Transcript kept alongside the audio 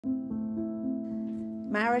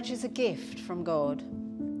Marriage is a gift from God,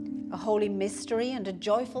 a holy mystery and a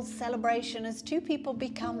joyful celebration as two people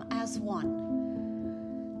become as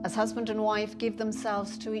one. As husband and wife give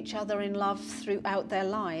themselves to each other in love throughout their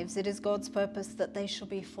lives, it is God's purpose that they shall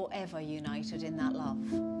be forever united in that love.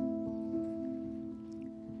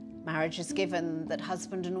 Marriage is given that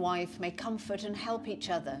husband and wife may comfort and help each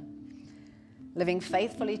other, living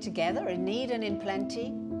faithfully together in need and in plenty,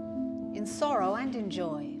 in sorrow and in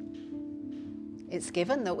joy. It's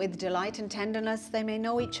given that with delight and tenderness they may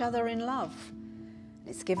know each other in love.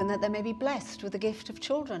 It's given that they may be blessed with the gift of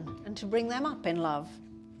children and to bring them up in love.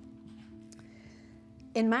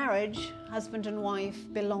 In marriage, husband and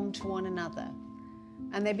wife belong to one another,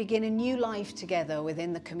 and they begin a new life together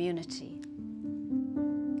within the community.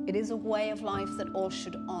 It is a way of life that all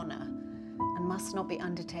should honour and must not be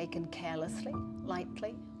undertaken carelessly,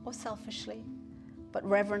 lightly, or selfishly, but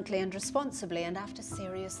reverently and responsibly and after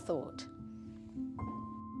serious thought.